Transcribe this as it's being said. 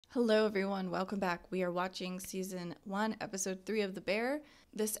Hello everyone, welcome back. We are watching season 1, episode 3 of The Bear.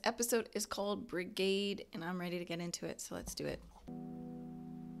 This episode is called Brigade, and I'm ready to get into it, so let's do it.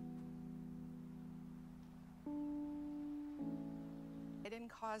 I didn't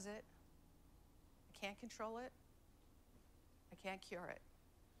cause it. I can't control it. I can't cure it.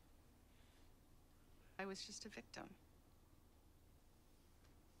 I was just a victim.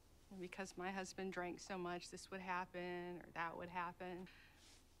 And because my husband drank so much, this would happen or that would happen.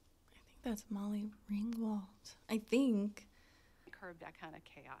 I think that's Molly Ringwald. I think. Curb that kind of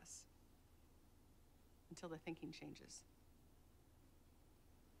chaos until the thinking changes.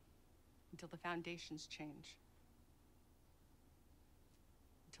 Until the foundations change.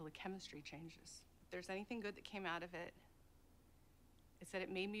 Until the chemistry changes. If there's anything good that came out of it, it's that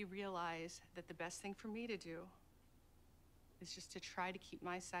it made me realize that the best thing for me to do is just to try to keep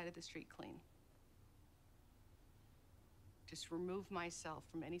my side of the street clean. Just remove myself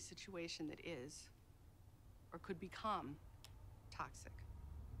from any situation that is or could become toxic.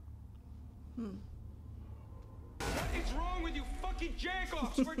 What is wrong with you fucking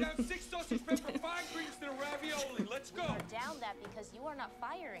jack-offs? We're down 6 sausage pepper, 5 greens to the ravioli. Let's go. We are down that because you are not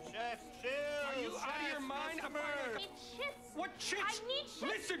firing. Chef, chill. Are you out of your mind? I need chits. What chits? I need chits.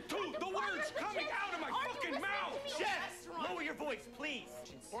 Listen to the words coming out of my fucking mouth. Chef, lower your voice, please.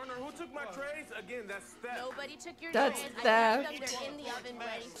 Partner, who took my trays? Again, that's theft. Nobody took your That's trays. theft. I left them. They're in the oven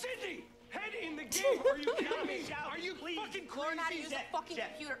ready. Cindy, head in the game. Are you kidding me? Are you Please. fucking Learn how to crazy? use a fucking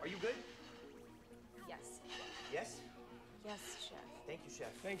computer. Are you good? Yes. Yes? Yes, chef. Thank you,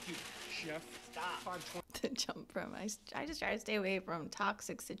 Chef. Thank you, Chef. Stop. To jump from, I just try to stay away from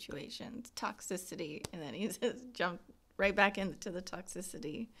toxic situations, toxicity, and then he says jump right back into the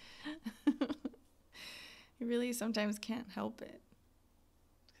toxicity. You really sometimes can't help it,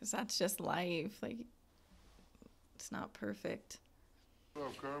 because that's just life. Like, it's not perfect. Hello,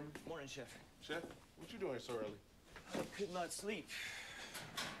 Carmen. Morning, Chef. Chef, what you doing so early? I could not sleep.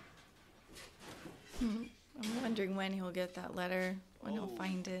 I'm wondering when he'll get that letter, when he'll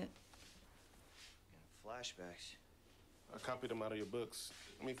find it. Flashbacks. I copied them out of your books.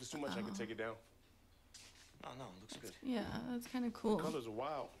 I mean, if it's too much, I can take it down. No, it looks good. Yeah, that's kind of cool. The colors are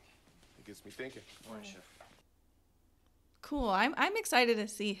wild. It gets me thinking. Morning, Chef. Cool. I'm excited to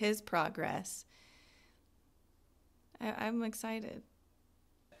see his progress. I'm excited.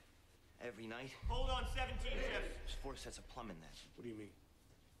 Every night. Hold on, 17, Chef. There's 4 sets of plum in there. What do you mean?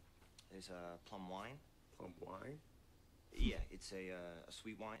 There's plum wine. Plum wine? Yeah, it's a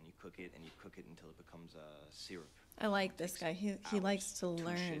sweet wine, and you cook it until it becomes syrup. I like this guy. He Hours. likes to 2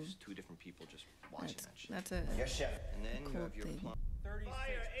 learn. shifts, 2 different people just watching that shit. That's a Yes, Chef. And then you cool have your thing. plum, 36.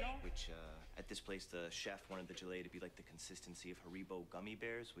 Don't. which at this place the chef wanted the gelée to be like the consistency of Haribo gummy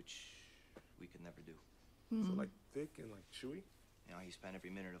bears, which we could never do. So like thick and like chewy? You know, he spent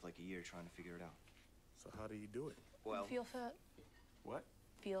every minute of like a year trying to figure it out. So how do you do it? Well, Feel fat. What?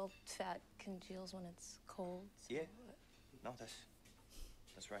 Feel fat congeals when it's cold. So yeah. No,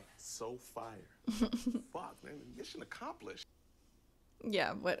 that's right. So fire. Fuck, man. Mission accomplished.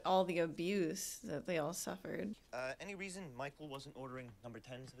 yeah, but all the abuse that they all suffered. Any reason Michael wasn't ordering number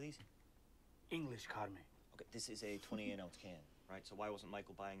 10s of these? English, Carmen. Okay, this is a 28-ounce can, right? So why wasn't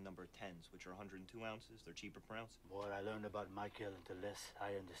Michael buying number 10s, which are 102 ounces? They're cheaper per ounce. More I learned about Michael, the less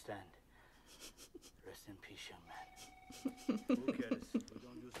I understand. Rest in peace, young man. Who cares? We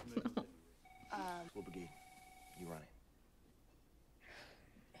don't use tomatoes anyway. Well, Brigade, you run it.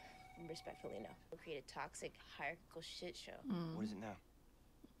 Respectfully, no. We'll create a toxic, hierarchical shit show. What is it now?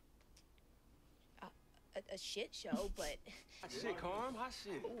 A shit show, but Hot shit, Carm. Hot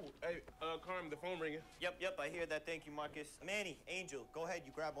shit. Ooh, hey, Carmen, the phone ringing. Yep, I hear that. Thank you, Marcus. Manny, Angel, go ahead.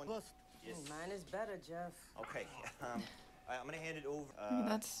 You grab one. Yes. Mine is better, Jeff. Okay. I'm gonna hand it over.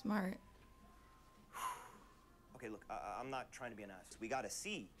 That's smart. Okay, look, I'm not trying to be an ass. We got a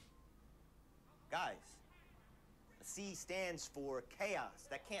C. Guys, a C stands for chaos.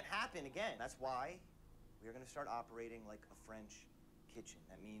 That can't happen again. That's why we are gonna start operating like a French kitchen.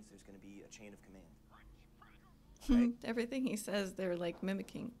 That means there's gonna be a chain of command. Okay? Everything he says, they're like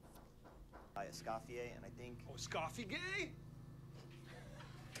mimicking. By Escoffier, and I think... Oh, Scoffy gay?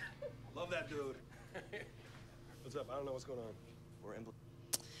 Love that dude. What's up? I don't know what's going on. We're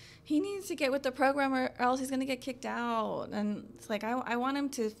He needs to get with the program or else he's going to get kicked out. And it's like, I want him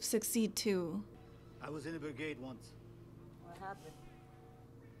to succeed too. I was in a brigade once. What happened?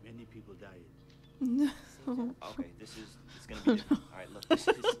 Many people died. No. Okay, it's gonna be different. All right, look, this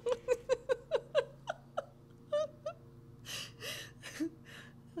is...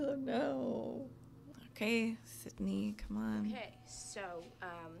 Oh no. Okay, Sydney, come on. okay. So,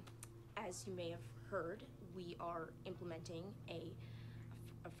 as you may have heard, we are implementing a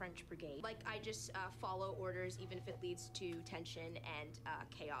a French brigade. Like, I just follow orders even if it leads to tension and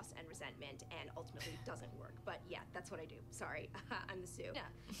chaos and resentment and ultimately doesn't work. But yeah, that's what I do. Sorry, I'm the Sue. Yeah,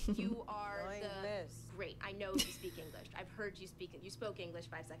 you are No English. Great, I know you speak English. I've heard you speak. You spoke English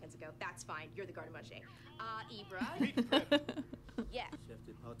 5 seconds ago. That's fine. You're the garde manger. Ibra. Yeah. Chef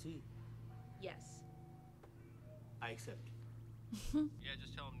de partie. Yes. I accept. Yeah,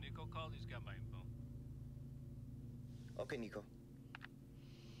 just tell him Nico called. He's got my info. Okay, Nico.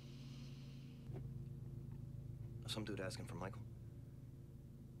 Some dude asking for Michael.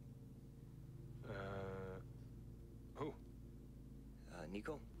 Who?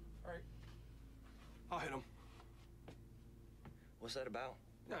 Nico. All right. I'll hit him. What's that about?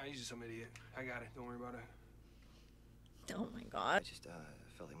 Nah, he's just some idiot. I got it. Don't worry about it. Oh my I god. just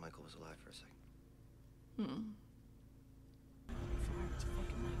felt like Michael was alive for a second. Hmm.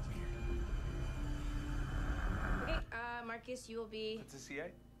 Okay, Marcus, you will be. That's the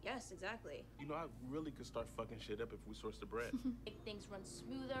CA? Yes, exactly. You know, I really could start fucking shit up if we source the bread. Make things run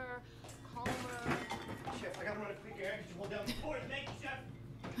smoother, calmer. Chef, I gotta run a quick errand. Could you hold down the board? Thank you, Chef.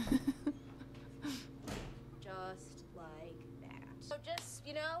 Just like that. So just,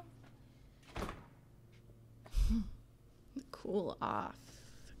 you know. Cool off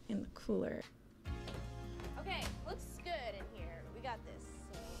in the cooler. Okay, looks good in here. We got this.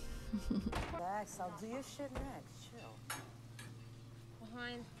 So. Relax, I'll do your shit next. Chill.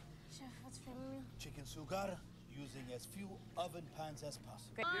 Behind. Chef, what's for me? Chicken sugar, using as few oven pans as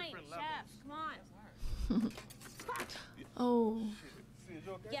possible. Fine, chef, come on. Oh.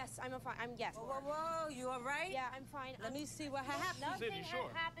 Yes, I'm fine. Yes. Whoa, whoa, whoa, you all right? Yeah, I'm fine. Let me see what happened. Nothing you sure?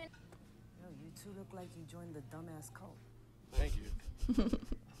 happened. Yo, you two look like you joined the dumbass cult. Thank you.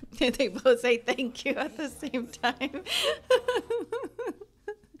 They both say thank you at the same time.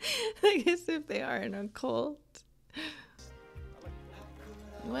 I guess if they are in a cult.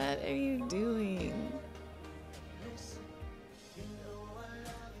 What are you doing?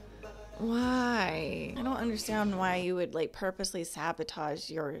 Why? I don't understand why you would like purposely sabotage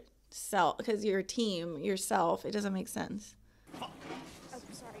yourself, because your team, yourself. It doesn't make sense. Oh,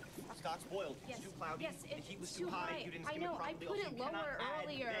 sorry. Stock's boiled. Yes. It's too cloudy. Yes, the it's heat was too too high. high. You didn't I skim know, it I properly. put Also, it you cannot lower add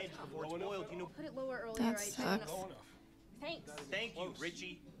earlier. veg before it's boiled. You know. Put it lower earlier. That I sucks. Low enough. Thanks. Thank you,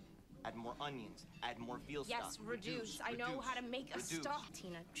 Richie. Add more onions. Add more veal stock. Yes, reduce. I know how to make a reduce. stock.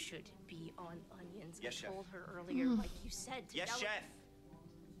 Tina should be on onions. Yes, I chef. told her earlier, like you said. To Yes, develop- chef.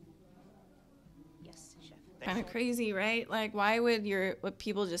 Yes, chef. Kind of crazy, right? Like, why would what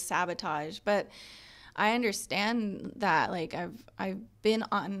people just sabotage? But I understand that. Like, I've been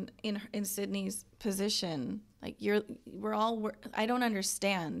in Sydney's position. Like, I don't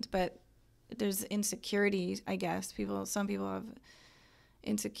understand, but there's insecurity. I guess some people have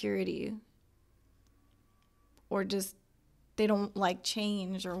insecurity, or just they don't like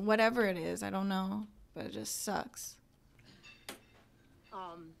change or whatever it is. I don't know, but it just sucks.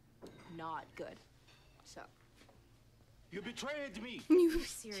 Not good. So. You betrayed me.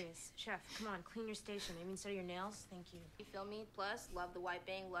 Serious. Chef, come on, clean your station. Maybe instead of your nails. Thank you. You feel me? Plus, love the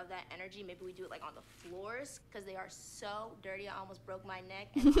wiping, love that energy. Maybe we do it like on the floors, because they are so dirty. I almost broke my neck,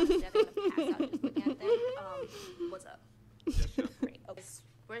 and honestly, I'm gonna pass out just looking at them. What's up? Great. Okay.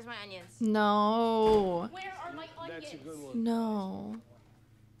 Where's my onions? No. Where are my onions? That's a good one. No.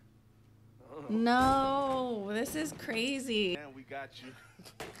 No. This is crazy. Man, we got you.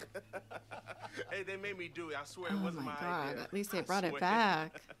 Hey, they made me do it. I swear Oh it wasn't my my God. idea. At least they I brought it swear.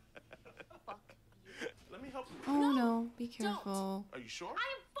 back. Let me help you. Oh no. Be careful. Are you sure? I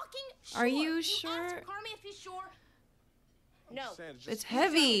am fucking sure. Are you You sure? asked Carmen if he's sure. No. I'm saying, just- It's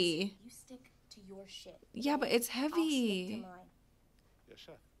heavy. You stick to your shit. Yeah, but it's I'll stick to heavy. mine. Yeah,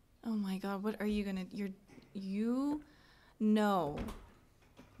 chef. Oh my God. What are you gonna? No.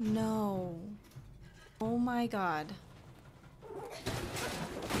 No. Oh my God.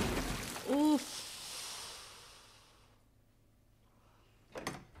 Oof.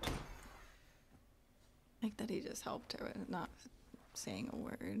 Like that he just helped her with not saying a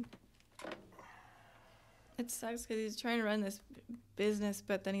word. It sucks because he's trying to run this business,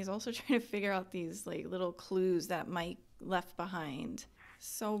 but then he's also trying to figure out these like little clues that Mike left behind.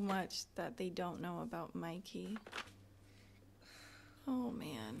 So much that they don't know about Mikey. Oh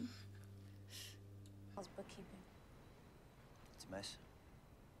man. How's bookkeeping? It's a mess.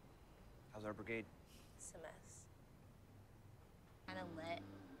 How's our brigade? It's a mess. Kind of let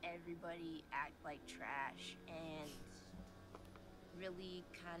everybody act like trash and really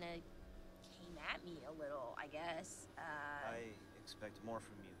kind of came at me a little, I guess. I expect more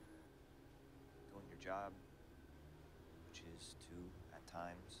from you. Doing your job, which is to, at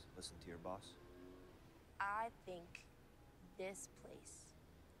times, listen to your boss. I think this place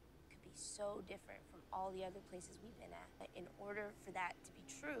so different from all the other places we've been at. But in order for that to be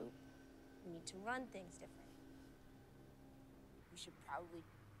true, we need to run things different. We should probably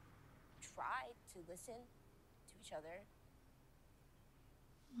try to listen to each other.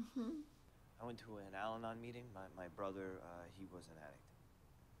 I went to an Al-Anon meeting. My brother, he was an addict.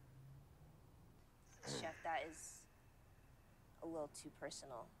 Chef, that is a little too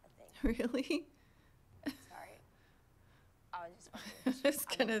personal, I think. Really? Sorry. I was just I was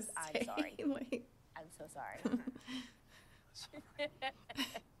gonna say, I'm sorry. like... I'm so sorry. That's all right.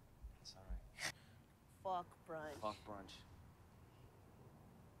 That's all right. Fuck brunch. Fuck brunch.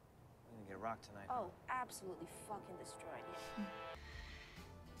 We're gonna get rocked tonight. Oh, absolutely fucking destroyed. Yeah.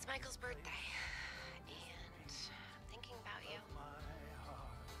 It's Michael's birthday, and I'm thinking about you.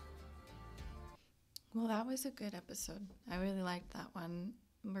 Well, that was a good episode. I really liked that one.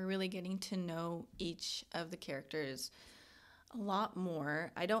 We're really getting to know each of the characters a lot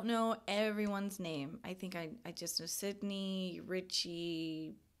more. I don't know everyone's name. I think I just know Sydney,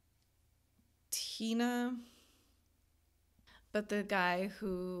 Richie, Tina. But the guy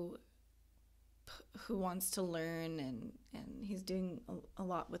who wants to learn and he's doing a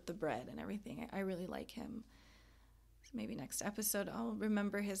lot with the bread and everything. I really like him. So maybe next episode I'll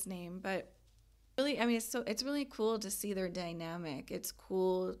remember his name. But really, I mean, it's really cool to see their dynamic. It's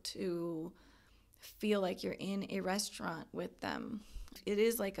cool to feel like you're in a restaurant with them. It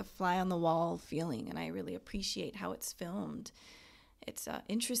is like a fly on the wall feeling, and I really appreciate how it's filmed. It's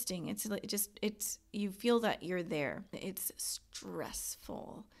interesting. It's you feel that you're there. It's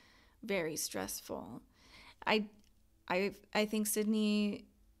stressful, very stressful. I think Sydney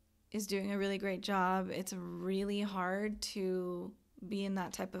is doing a really great job. It's really hard to be in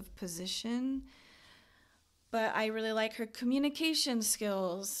that type of position, but I really like her communication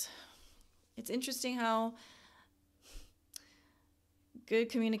skills. It's interesting how good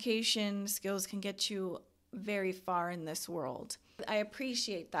communication skills can get you very far in this world. I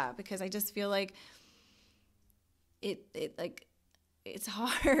appreciate that because I just feel like it's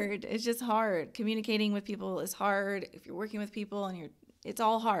hard. It's just hard. Communicating with people is hard. If you're working with people and it's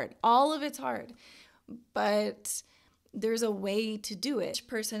all hard. All of it's hard. But there's a way to do it. Each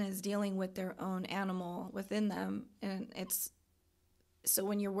person is dealing with their own animal within them, and so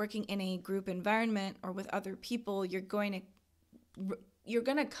when you're working in a group environment or with other people, you're going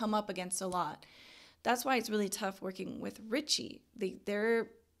to come up against a lot. That's why it's really tough working with Richie.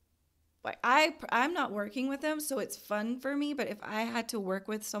 They're like I'm not working with them, so it's fun for me. But if I had to work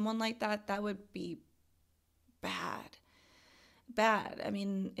with someone like that, that would be bad. I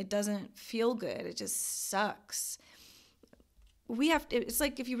mean, it doesn't feel good. It just sucks. It's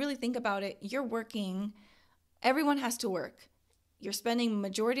like, if you really think about it, you're working. Everyone has to work. You're spending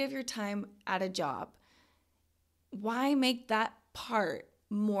majority of your time at a job. Why make that part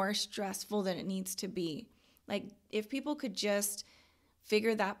more stressful than it needs to be? Like, if people could just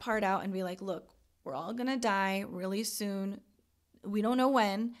figure that part out and be like, look, we're all gonna die really soon. We don't know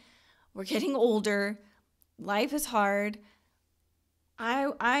when. We're getting older. Life is hard.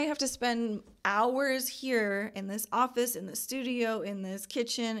 I have to spend hours here in this office, in the studio, in this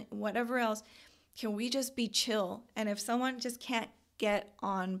kitchen, whatever else. Can we just be chill? And if someone just can't get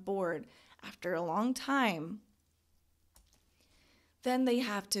on board after a long time, then they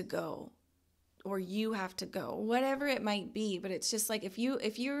have to go, or you have to go, whatever it might be. But it's just like, if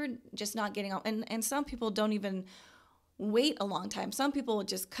you're just not getting on, and some people don't even wait a long time. Some people will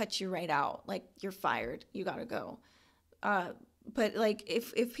just cut you right out. Like, you're fired. You got to go. But like,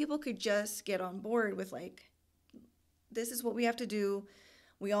 if people could just get on board with like, this is what we have to do.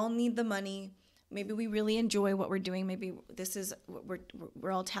 We all need the money. Maybe we really enjoy what we're doing. Maybe this is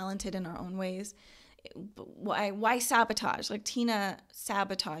we're all talented in our own ways. But why sabotage? Like, Tina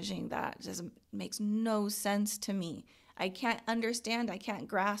sabotaging that makes no sense to me. I can't understand. I can't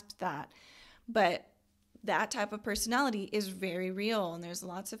grasp that. But that type of personality is very real, and there's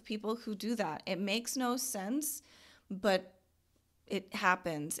lots of people who do that. It makes no sense, but it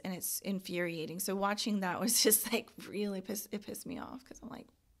happens, and it's infuriating. So watching that was just like really pissed me off, because I'm like,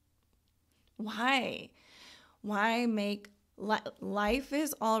 why make life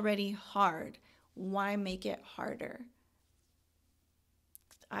is already hard? Why make it harder?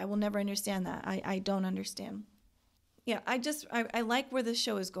 I will never understand that. I don't understand. Yeah, I like where this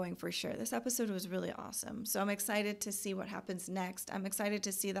show is going for sure. This episode was really awesome. So I'm excited to see what happens next. I'm excited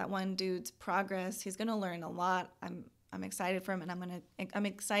to see that one dude's progress. He's going to learn a lot. I'm excited for him, and I'm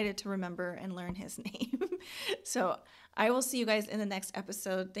excited to remember and learn his name. So I will see you guys in the next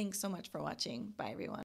episode. Thanks so much for watching. Bye, everyone.